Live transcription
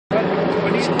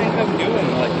do you think I'm doing?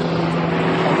 Like,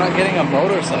 I'm not getting a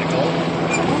motorcycle.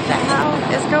 What the hell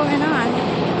is going on?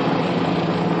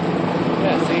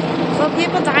 Yeah, see? Well,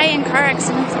 people die in car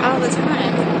accidents all the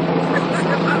time.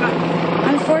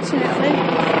 Unfortunately.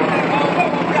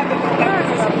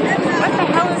 What the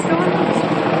hell is going on?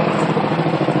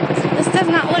 This does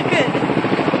not look good.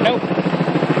 Nope.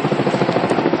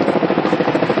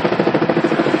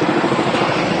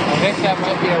 I think that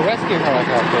might be a rescue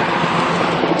helicopter.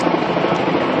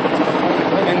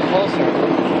 Bring in closer.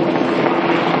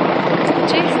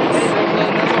 Jesus.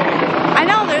 I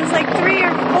know, there's like 3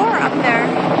 or 4 up there.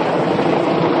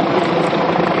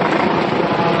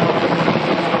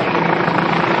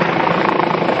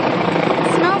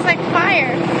 It smells like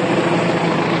fire.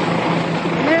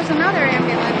 And there's another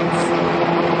ambulance.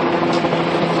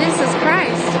 Jesus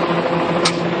Christ.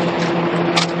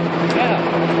 Yeah.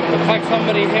 Looks like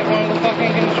somebody hit one of the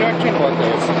fucking construction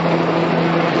workers.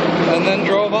 And then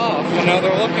drove off, and now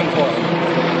they're looking for him.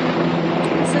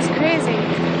 This is crazy.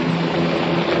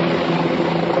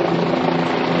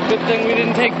 Good thing we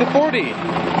didn't take the 40. We'd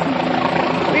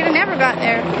have never got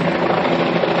there.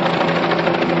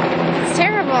 It's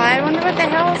terrible. I wonder what the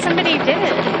hell somebody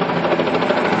did.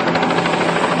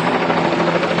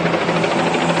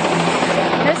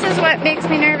 This is what makes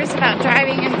me nervous about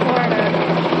driving in Florida.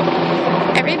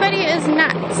 Everybody is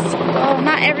nuts. Well,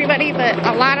 not everybody, but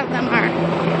a lot of them are.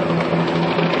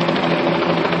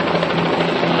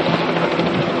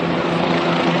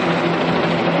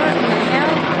 What in the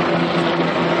hell?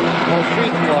 Whole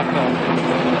street's blocked off.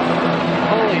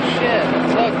 Holy shit.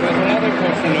 Look, there's another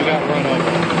person who got run over.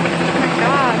 Oh my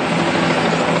God.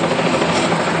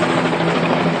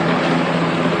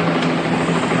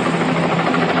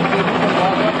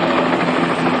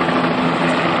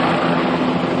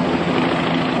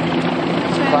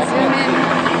 Trying to zoom in.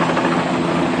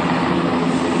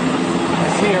 I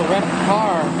see a wrecked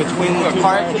car between the two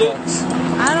fire trucks.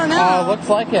 I don't know. Looks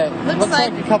like it. Looks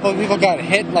like a couple of people got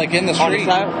hit, like, in the street.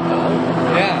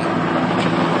 Yeah.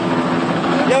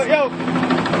 Yo, yo!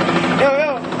 Yo,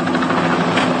 yo!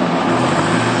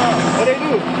 What they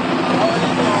do?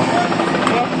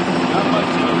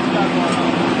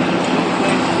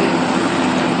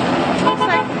 Looks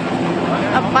like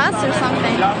a bus or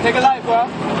something. Take a life, bro.